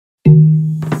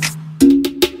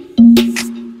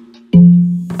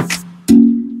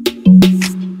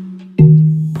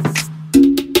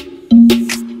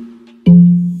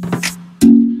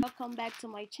to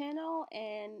my channel,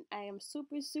 and I am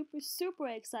super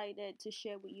excited to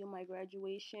share with you my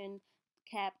graduation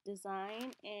cap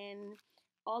design. And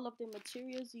all of the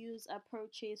materials used I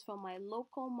purchased from my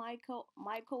local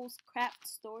Michael's craft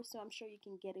store, so I'm sure you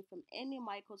can get it from any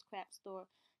Michael's craft store.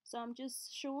 So I'm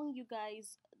just showing you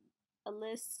guys a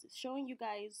list, showing you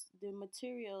guys the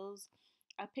materials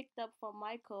I picked up from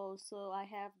Michael. So I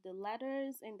have the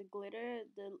letters and the glitter,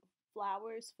 the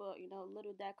flowers for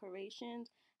little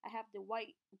decorations. I have the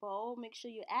white bowl. Make sure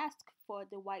you ask for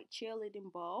the white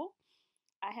cheerleading bowl.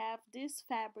 I have this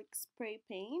fabric spray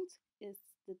paint. It's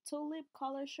the tulip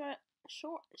color shot,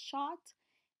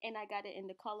 and I got it in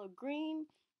the color green.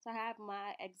 So I have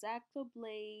my X-Acto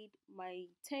blade, my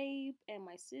tape, and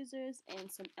my scissors,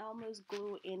 and some Elmer's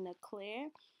glue in the clear.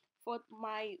 For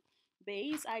my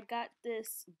base, I got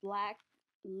this black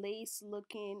lace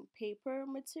looking paper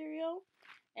material,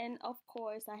 and of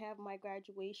course I have my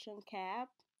graduation cap,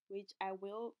 which I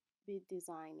will be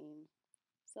designing.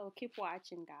 So keep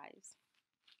watching, guys.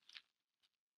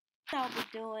 What I'll be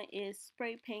doing is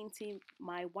spray painting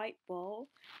my white bowl.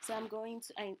 So I'm going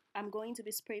to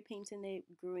be spray painting it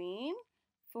green.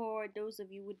 For those of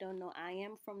you who don't know, I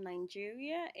am from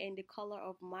Nigeria, and the color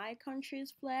of my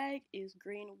country's flag is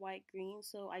green, white, green.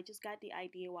 So I just got the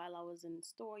idea while I was in the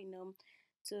store,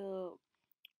 to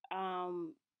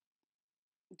um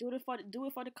do it for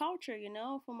the culture,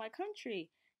 for my country.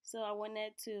 So I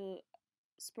wanted to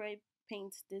spray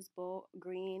paint this bowl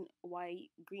green,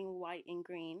 white, and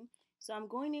green. So I'm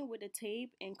going in with the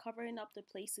tape and covering up the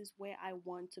places where I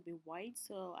want to be white.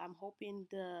 So I'm hoping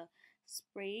the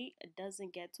spray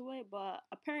doesn't get to it, but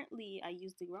apparently I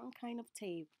used the wrong kind of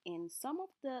tape and some of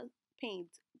the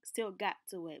paint still got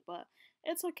to it, but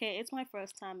it's okay. It's my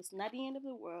first time. It's not the end of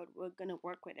the world. We're gonna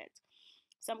work with it.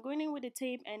 So I'm going in with the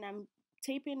tape and I'm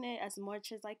taping it as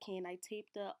much as I can. I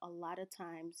taped it a lot of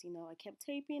times. I kept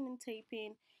taping and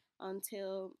taping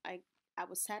until I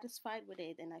was satisfied with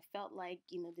it, and I felt like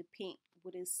the paint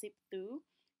wouldn't seep through,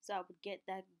 so I would get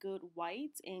that good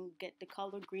white and get the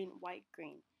color green, white,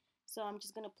 green. So I'm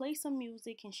just gonna play some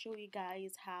music and show you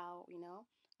guys how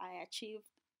I achieved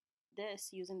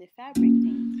this using the fabric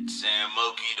paint. Sam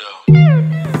Moki though.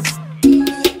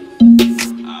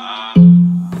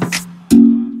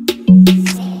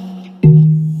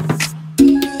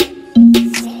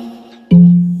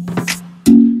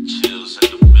 Chills in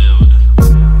the building.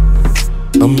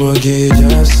 I'ma get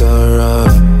just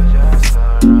alright.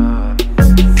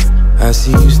 I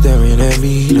see you staring at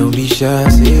me, don't be shy,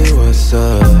 say what's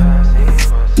up.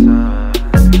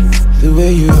 The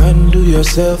way you handle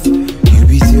yourself, you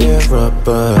be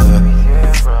terrible.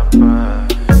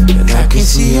 And I can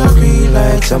see your green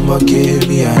lights, I'ma give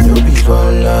me, I know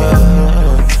before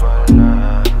love.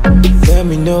 Let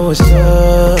me know what's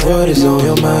up, what is on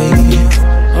your mind.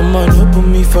 I'ma know put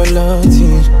me for lunch.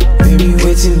 Baby,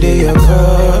 waiting day your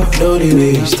cup, no the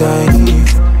waste time.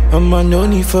 I'ma no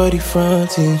need for the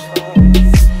fronting.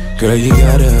 Girl, you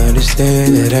gotta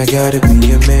understand that I gotta be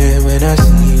your man when I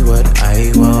see what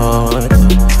I want.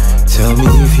 Tell me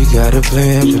if you got a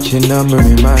plan, put your number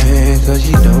in my hand, cause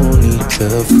you don't need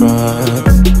to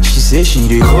front. She said she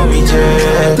did call me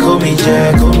Jack, call me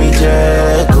Jack, call me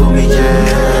Jack, call me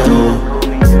Jack. Oh.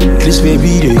 This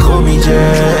baby they call me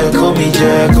Jack, call me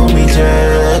Jack, call me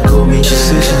Jack, call me Jack. She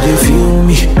said she did feel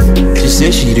me. She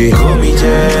said she did call me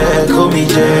Jack, call me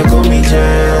Jack, call me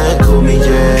Jack, call me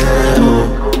Jack.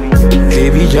 Oh.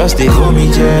 Baby just they call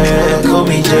me Jack, call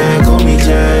me Jack, call me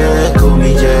Jack, call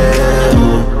me Jack.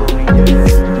 Oh.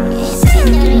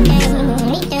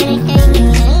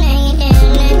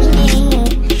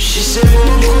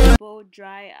 Bowl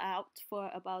dry out for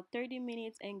about 30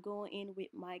 minutes and go in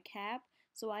with my cap.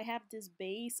 So I have this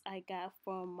base I got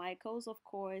from Michael's, of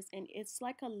course, and it's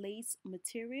like a lace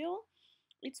material.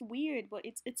 It's weird, but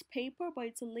it's paper, but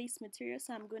it's a lace material.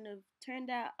 So I'm gonna turn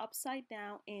that upside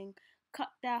down and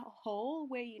cut that hole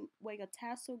where your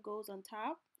tassel goes on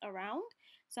top around.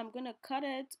 So I'm gonna cut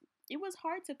it. It was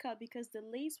hard to cut because the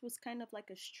lace was kind of like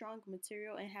a strong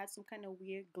material and had some kind of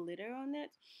weird glitter on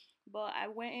it. But I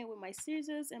went in with my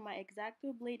scissors and my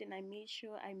X-Acto blade, and I made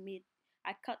sure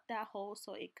I cut that hole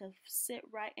so it could sit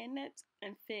right in it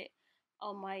and fit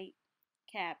on my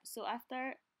cap. So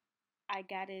after I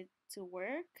got it to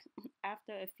work,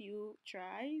 after a few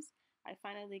tries, I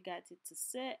finally got it to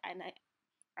sit, and I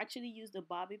actually used the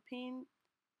bobby pin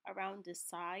around the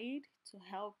side to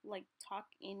help like tuck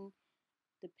in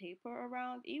the paper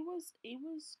around. It was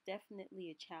definitely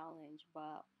a challenge,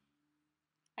 but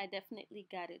I definitely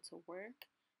got it to work.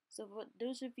 So for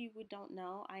those of you who don't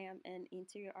know, I am an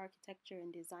interior architecture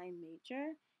and design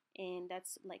major, and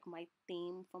that's like my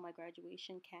theme for my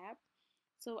graduation cap.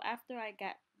 So after I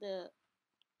got the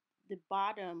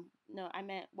bottom, no, I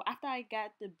meant well, after I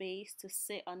got the base to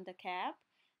sit on the cap,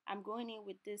 I'm going in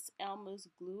with this Elmer's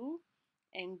glue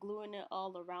and gluing it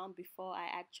all around before I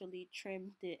actually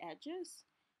trim the edges.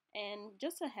 And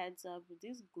just a heads up,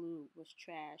 this glue was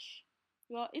trash.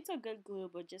 Well, it's a good glue,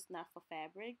 but just not for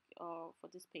fabric or for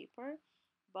this paper.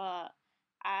 But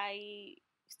I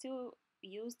still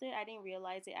used it. I didn't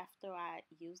realize it after I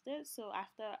used it. So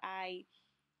after I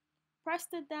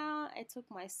pressed it down, I took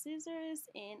my scissors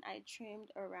and I trimmed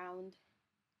around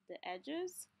the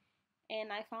edges,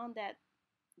 and I found that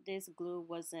this glue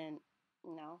wasn't,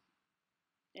 you know,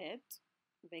 it,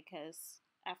 because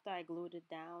after I glued it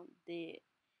down, the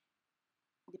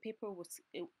paper was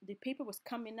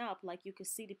coming up, like you could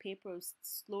see the paper was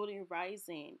slowly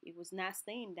rising. It was not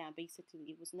staying down. Basically,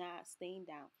 it was not staying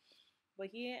down. But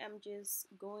here I'm just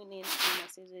going in with my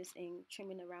scissors and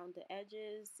trimming around the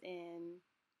edges, and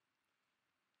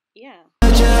yeah.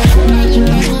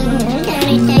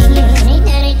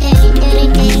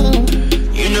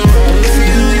 You know how to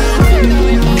feel.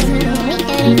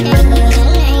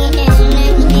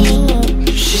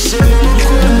 She said,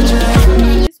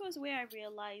 This was where I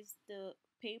realized the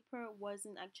paper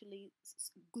wasn't actually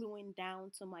gluing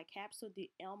down to my cap, so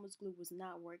the Elmer's glue was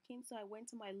not working. So I went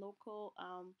to my local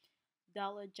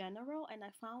Dollar General and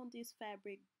I found this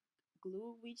fabric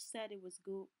glue, which said it was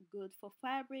good for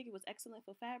fabric. It was excellent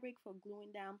for fabric, for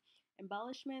gluing down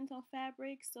embellishments on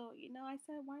fabric. So I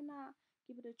said, why not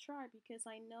give it a try, because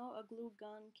I know a glue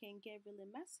gun can get really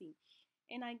messy.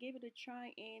 And I gave it a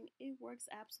try, and it works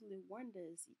absolute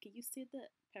wonders. Can you see the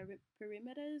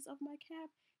perimeters of my cap?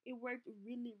 It worked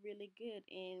really, really good,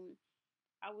 and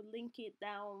I would link it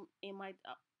down in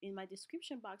my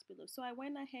description box below. So I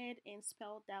went ahead and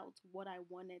spelled out what I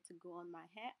wanted to go on my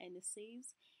hat, and it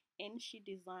says, "And she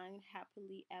designed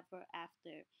happily ever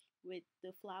after," with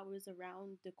the flowers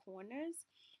around the corners.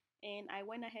 And I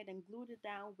went ahead and glued it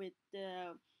down with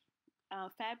the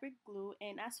fabric glue.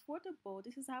 And as for the bow,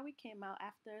 this is how it came out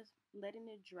after letting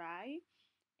it dry.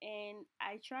 And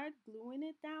I tried gluing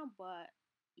it down, but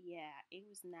yeah, it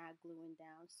was not gluing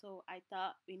down. So I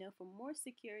thought, for more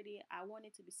security, I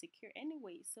wanted to be secure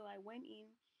anyway. So I went in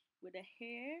with a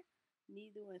hair,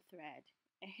 needle, and thread.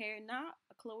 A hair, not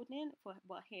a clothing,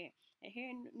 but hair. A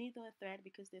hair, needle, and thread,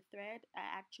 because the thread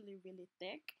are actually really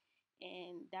thick,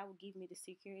 and that would give me the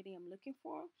security I'm looking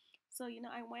for. So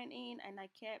I went in and I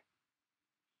kept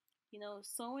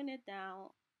sewing it down,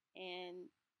 and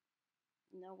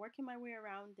working my way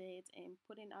around it and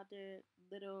putting other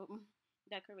little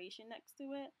decoration next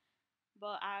to it.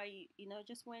 But I,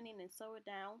 just went in and sewed it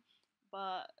down.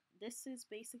 But this is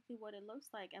basically what it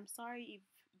looks like. I'm sorry if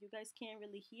you guys can't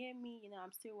really hear me.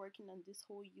 I'm still working on this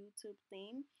whole YouTube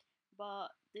thing. But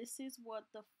this is what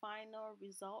the final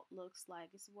result looks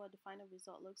like. This is what the final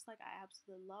result looks like. I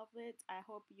absolutely love it. I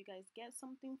hope you guys get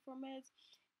something from it.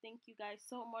 Thank you guys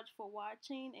so much for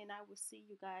watching, and I will see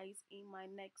you guys in my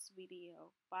next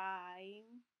video. Bye.